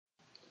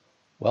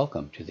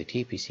Welcome to the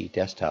TPC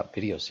desktop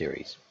video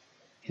series.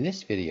 In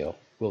this video,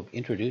 we'll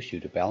introduce you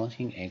to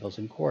balancing angles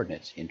and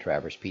coordinates in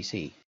Traverse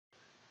PC.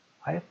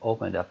 I have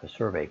opened up a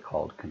survey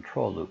called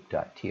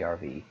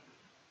controlloop.trv,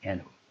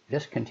 and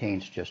this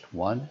contains just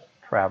one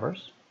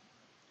traverse.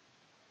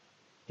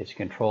 It's a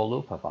control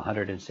loop of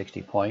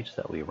 160 points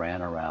that we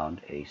ran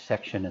around a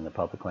section in the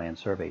public land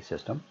survey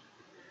system.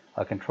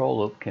 A control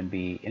loop can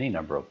be any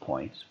number of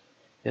points.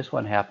 This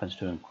one happens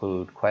to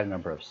include quite a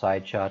number of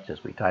side shots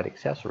as we tied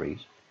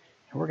accessories.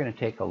 And we're going to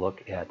take a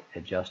look at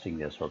adjusting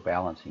this or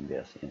balancing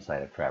this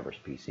inside of Traverse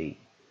PC.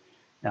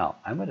 Now,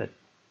 I'm going to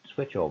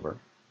switch over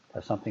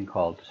to something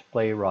called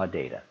Display Raw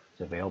Data.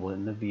 It's available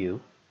in the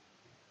View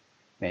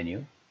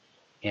menu.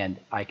 And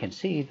I can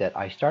see that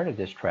I started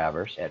this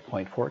traverse at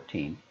point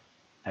 14.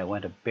 I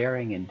went a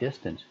bearing in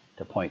distance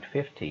to point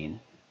 15,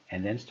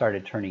 and then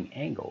started turning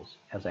angles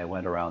as I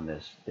went around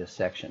this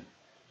section.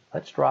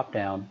 Let's drop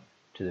down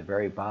to the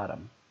very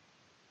bottom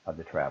of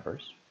the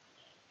traverse,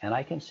 and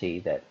I can see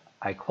that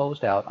I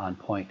closed out on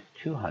point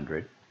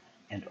 200,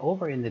 and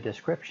over in the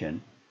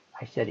description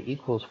I said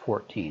equals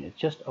 14. It's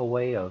just a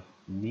way of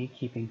me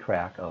keeping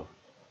track of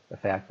the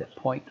fact that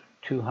point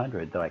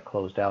 200 that I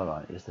closed out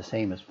on is the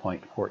same as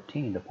point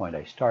 14, the point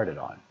I started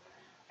on.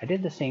 I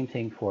did the same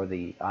thing for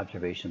the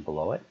observation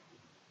below it.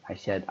 I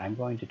said I'm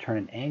going to turn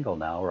an angle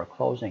now, or a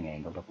closing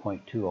angle, to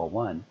point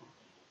 201,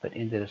 but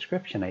in the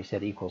description I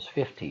said equals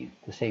 15,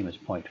 the same as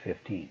point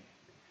 15.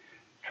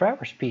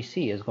 Traverse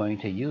PC is going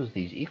to use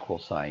these equal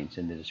signs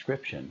in the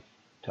description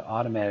to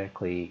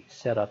automatically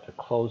set up the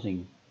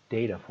closing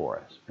data for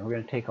us. And we're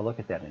going to take a look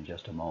at that in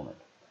just a moment.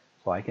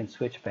 So I can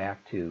switch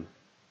back to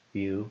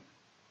View,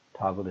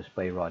 toggle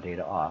Display Raw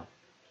Data off,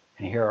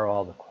 and here are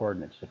all the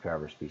coordinates that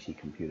Traverse PC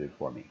computed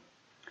for me.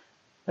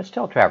 Let's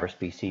tell Traverse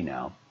PC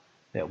now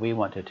that we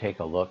want to take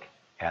a look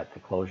at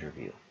the closure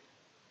view.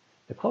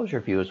 The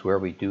closure view is where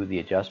we do the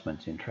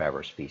adjustments in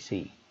Traverse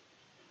PC.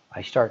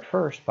 I start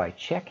first by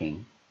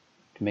checking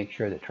to make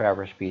sure that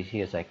Traverse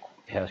PC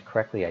has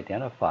correctly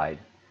identified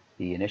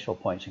the initial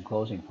points and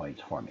closing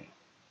points for me.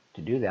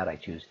 To do that, I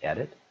choose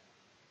Edit,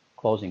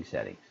 Closing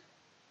Settings.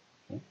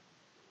 Okay.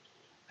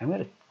 I'm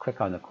going to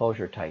click on the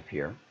closure type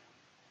here,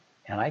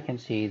 and I can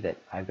see that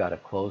I've got a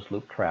closed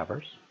loop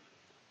traverse.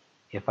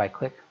 If I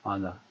click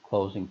on the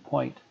Closing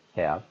Point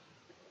tab,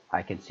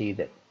 I can see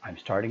that I'm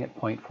starting at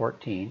point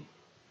 14,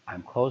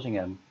 I'm closing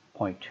at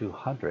point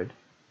 200,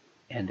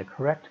 and the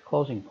correct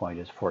closing point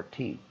is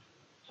 14.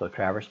 So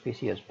Traverse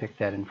PC has picked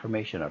that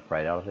information up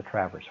right out of the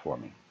traverse for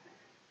me.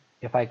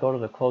 If I go to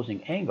the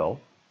closing angle,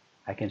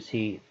 I can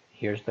see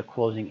here's the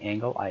closing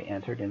angle I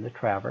entered in the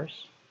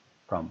traverse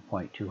from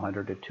point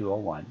 200 to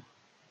 201.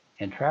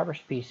 And Traverse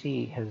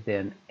PC has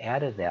then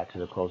added that to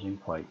the closing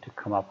point to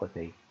come up with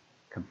a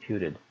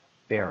computed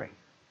bearing.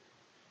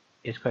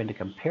 It's going to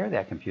compare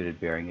that computed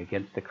bearing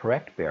against the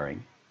correct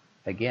bearing.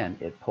 Again,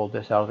 it pulled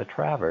this out of the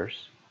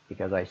traverse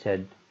because I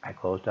said I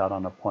closed out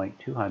on a point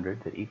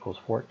 200 that equals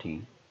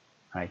 14.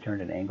 And I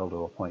turned an angle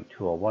to a point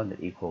 201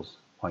 that equals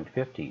point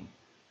 15.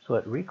 So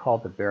it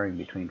recalled the bearing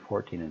between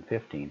 14 and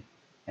 15,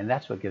 and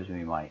that's what gives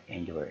me my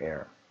angular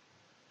error.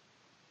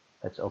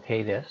 Let's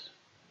OK this.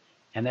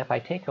 And if I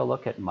take a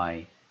look at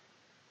my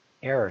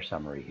error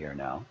summary here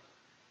now,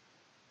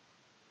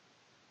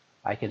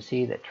 I can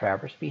see that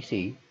Traverse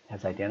PC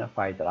has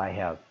identified that I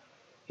have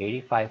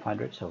 85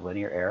 hundredths of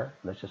linear error.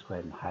 Let's just go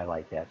ahead and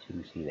highlight that so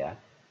you can see that.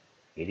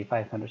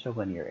 85 hundredths of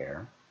linear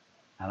error.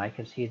 And I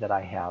can see that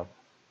I have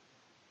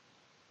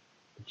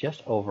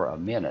just over a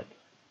minute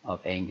of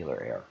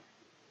angular error.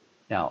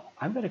 Now,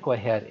 I'm going to go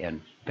ahead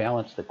and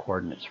balance the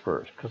coordinates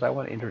first because I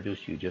want to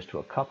introduce you just to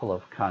a couple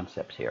of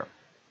concepts here.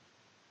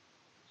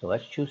 So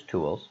let's choose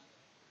Tools,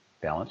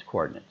 Balance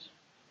Coordinates.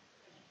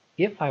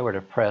 If I were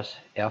to press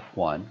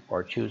F1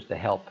 or choose the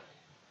Help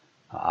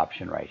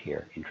option right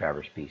here in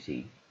Traverse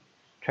PC,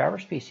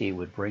 Traverse PC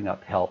would bring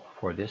up Help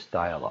for this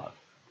dialog.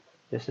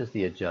 This is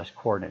the Adjust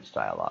Coordinates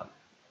dialog.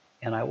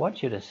 And I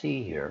want you to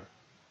see here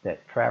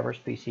that Traverse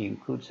PC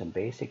includes some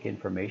basic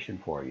information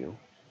for you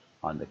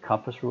on the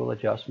compass rule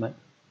adjustment,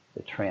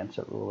 the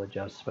transit rule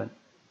adjustment,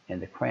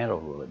 and the Crandall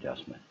Rule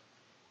adjustment,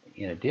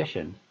 in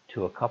addition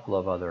to a couple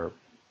of other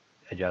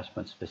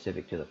adjustments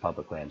specific to the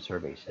public land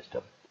survey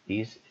system.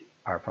 These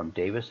are from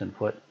Davis and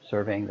Foote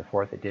Surveying, the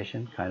 4th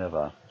edition, kind of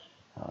a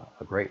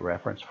great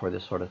reference for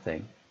this sort of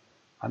thing.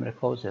 I'm going to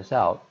close this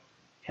out,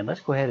 and let's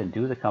go ahead and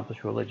do the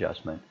compass rule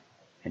adjustment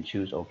and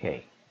choose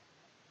OK.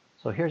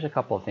 So here's a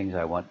couple of things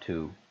I want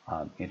to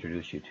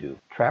introduce you to.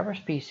 Traverse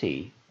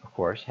PC, of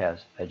course,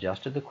 has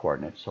adjusted the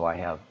coordinates, so I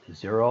have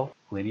 0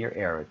 linear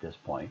error at this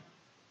point.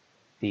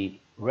 The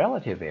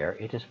relative error,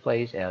 it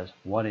displays as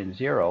 1 and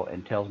 0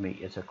 and tells me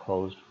it's a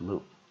closed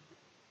loop.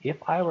 If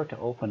I were to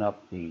open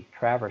up the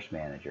Traverse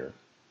Manager,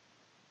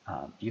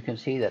 you can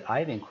see that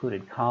I've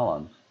included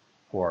columns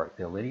for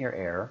the linear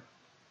error,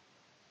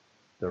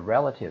 the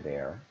relative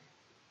error,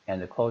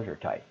 and the closure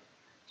type.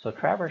 So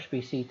Traverse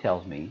PC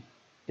tells me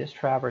this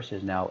traverse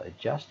is now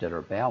adjusted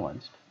or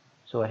balanced,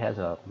 so it has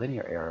a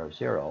linear error of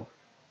 0,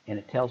 and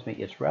it tells me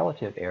its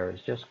relative error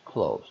is just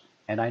closed.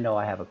 And I know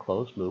I have a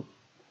closed loop,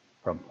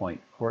 from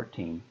point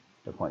 14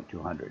 to point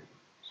 200.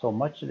 So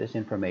much of this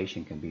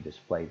information can be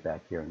displayed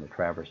back here in the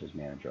Traverses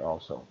Manager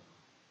also.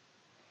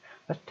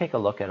 Let's take a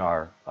look at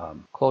our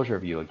closure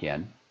view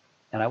again,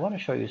 and I want to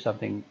show you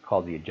something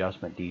called the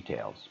adjustment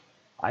details.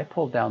 I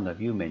pulled down the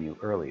view menu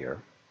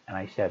earlier, and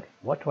I said,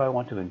 what do I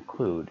want to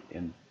include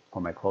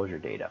for my closure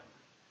data?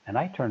 And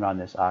I turned on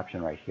this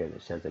option right here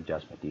that says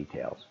adjustment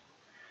details.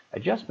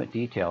 Adjustment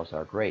details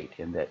are great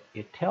in that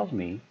it tells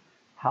me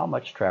how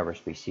much Traverse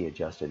PC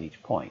adjusted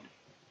each point.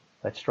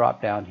 Let's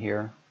drop down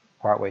here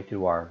partway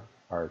through our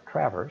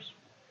traverse,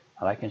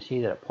 and I can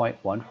see that at point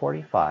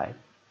 145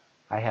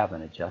 I have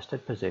an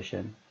adjusted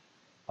position,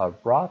 a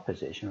raw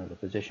position, or the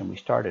position we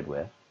started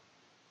with.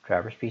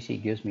 Traverse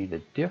PC gives me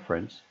the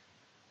difference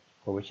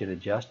for which it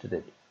adjusted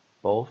it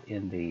both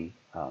in the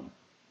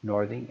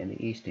northing and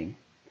the easting,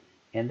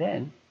 and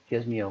then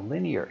gives me a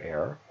linear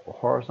error, or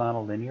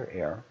horizontal linear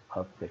error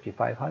of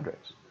 55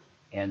 hundredths,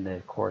 and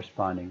the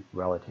corresponding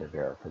relative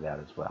error for that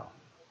as well.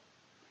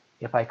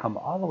 If I come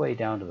all the way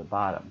down to the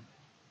bottom,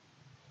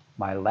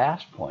 my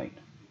last point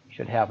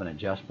should have an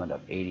adjustment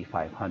of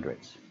 85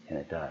 hundredths, and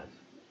it does,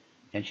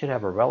 and should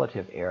have a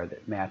relative error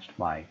that matched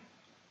my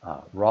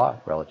raw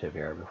relative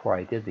error before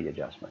I did the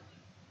adjustment.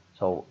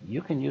 So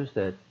you can use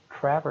the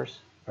Traverse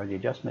or the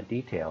adjustment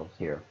details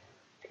here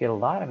to get a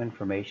lot of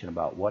information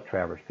about what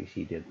Traverse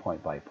PC did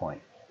point by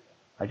point.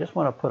 I just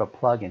want to put a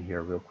plug in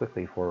here real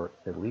quickly for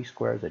the least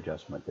squares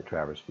adjustment that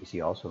Traverse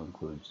PC also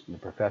includes in the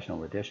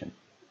Professional Edition.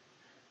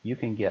 You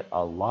can get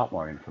a lot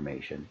more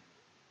information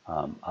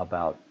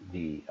about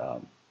the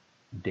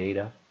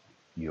data,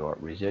 your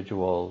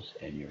residuals,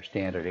 and your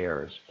standard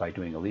errors by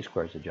doing a least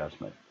squares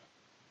adjustment.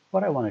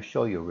 What I want to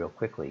show you real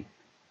quickly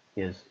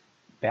is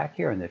back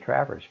here in the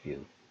Traverse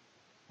view,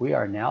 we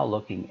are now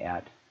looking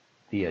at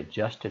the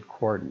adjusted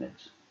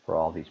coordinates for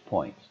all these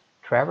points.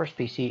 Traverse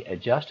PC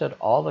adjusted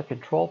all the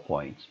control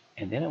points,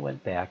 and then it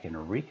went back and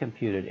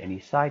recomputed any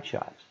side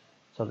shots.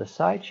 So the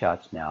side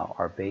shots now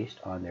are based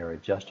on their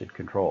adjusted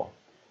control.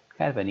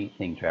 Kind of a neat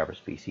thing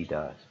Traverse PC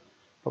does.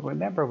 But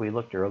remember, we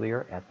looked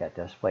earlier at that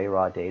display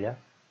raw data.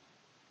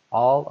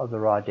 All of the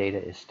raw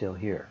data is still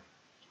here.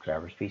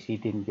 Traverse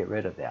PC didn't get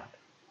rid of that.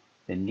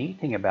 The neat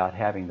thing about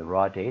having the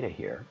raw data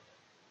here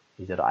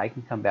is that I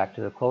can come back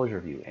to the closure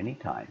view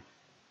anytime,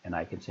 and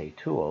I can say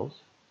Tools,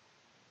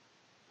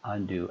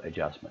 Undo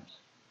Adjustments.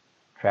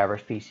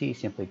 Traverse PC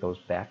simply goes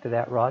back to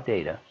that raw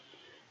data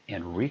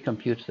and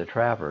recomputes the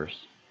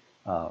traverse,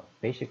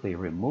 basically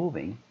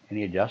removing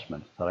any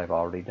adjustments that I've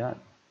already done.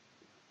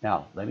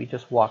 Now, let me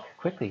just walk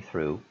quickly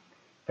through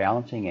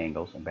balancing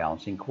angles and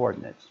balancing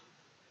coordinates.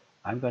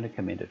 I'm going to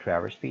come into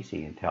Traverse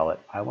PC and tell it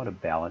I want to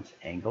balance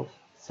angles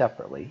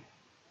separately.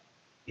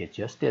 It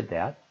just did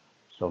that,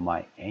 so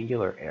my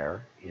angular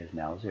error is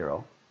now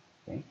 0.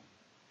 Okay?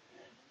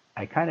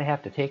 I kind of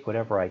have to take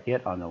whatever I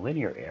get on the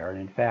linear error,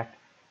 and in fact,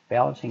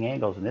 balancing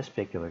angles in this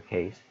particular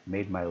case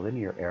made my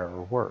linear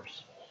error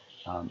worse.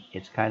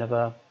 It's kind of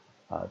a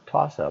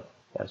toss-up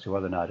as to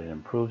whether or not it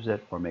improves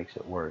it or makes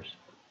it worse.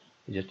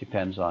 It just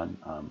depends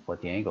on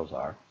what the angles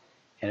are.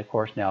 And of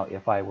course now,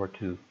 if I were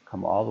to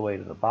come all the way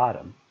to the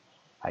bottom,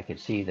 I could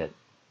see that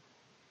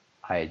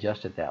I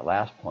adjusted that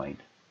last point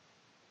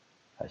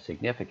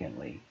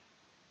significantly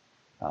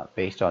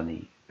based on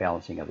the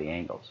balancing of the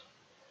angles.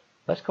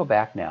 Let's go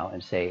back now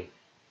and say,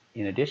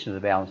 in addition to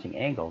the balancing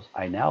angles,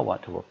 I now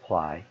want to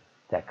apply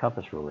that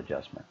compass rule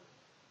adjustment.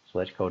 So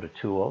let's go to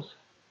Tools,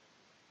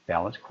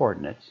 Balance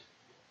Coordinates.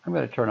 I'm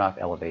going to turn off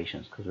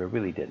elevations because we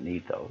really didn't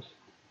need those.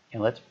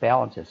 And let's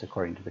balance this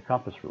according to the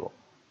compass rule.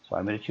 So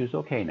I'm going to choose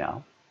OK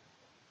now.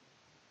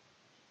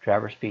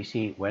 Traverse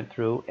PC went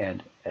through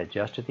and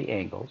adjusted the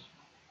angles,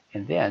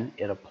 and then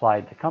it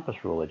applied the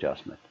compass rule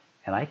adjustment.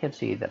 And I can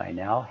see that I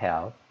now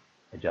have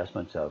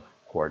adjustments of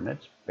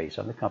coordinates based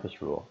on the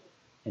compass rule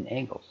and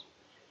angles.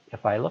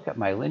 If I look at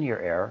my linear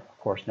error, of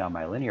course now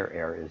my linear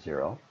error is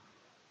 0.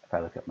 If I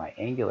look at my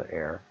angular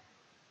error,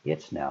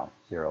 it's now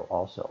 0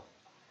 also.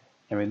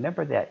 And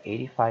remember that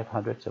 85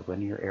 hundredths of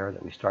linear error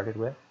that we started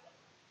with?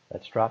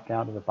 Let's drop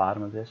down to the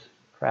bottom of this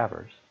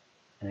traverse.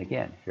 And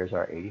again, here's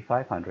our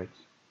 85 hundredths.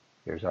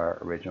 Here's our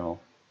original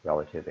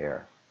relative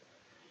error.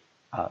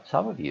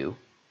 Some of you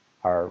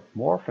are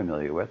more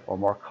familiar with or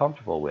more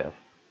comfortable with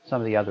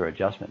some of the other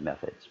adjustment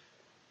methods.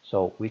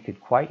 So we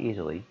could quite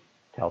easily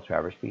tell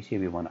Traverse PC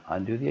we want to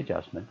undo the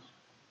adjustments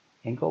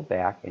and go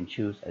back and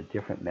choose a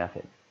different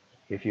method.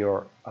 If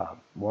you're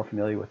more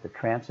familiar with the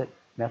transit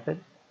method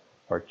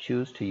or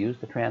choose to use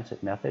the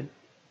transit method,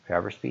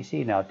 Traverse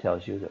PC now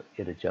tells you that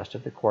it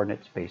adjusted the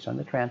coordinates based on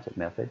the transit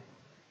method.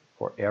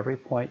 For every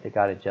point that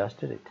got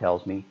adjusted, it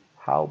tells me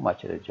how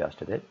much it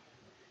adjusted it.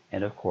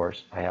 And of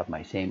course, I have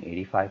my same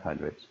 85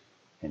 hundredths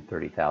and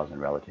 30,000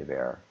 relative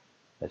error.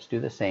 Let's do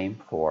the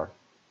same for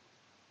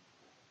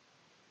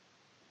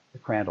the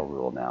Crandall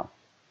Rule now.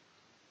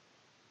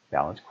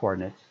 Balance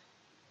coordinates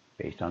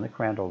based on the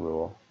Crandall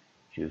Rule,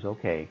 choose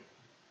OK.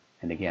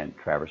 And again,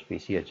 Traverse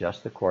PC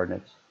adjusts the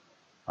coordinates.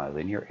 My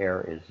linear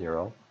error is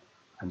 0.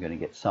 I'm going to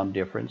get some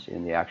difference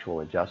in the actual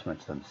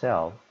adjustments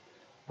themselves,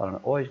 but I'm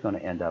always going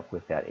to end up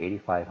with that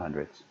 85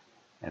 hundredths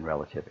and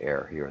relative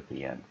error here at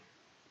the end.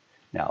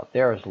 Now,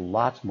 there is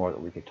lots more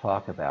that we could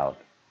talk about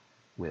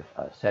with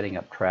setting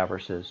up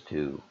traverses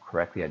to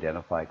correctly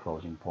identify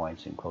closing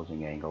points and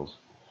closing angles,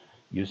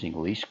 using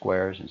least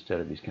squares instead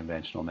of these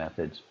conventional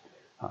methods.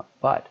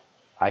 But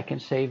I can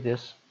save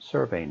this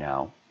survey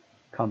now,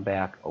 come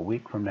back a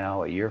week from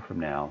now, a year from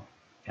now,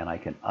 and I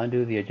can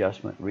undo the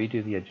adjustment,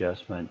 redo the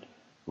adjustment,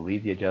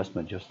 leave the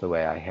adjustment just the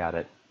way I had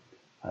it.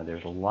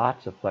 There's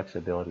lots of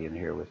flexibility in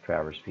here with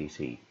Traverse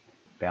PC,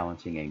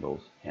 balancing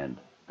angles and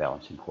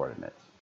balancing coordinates.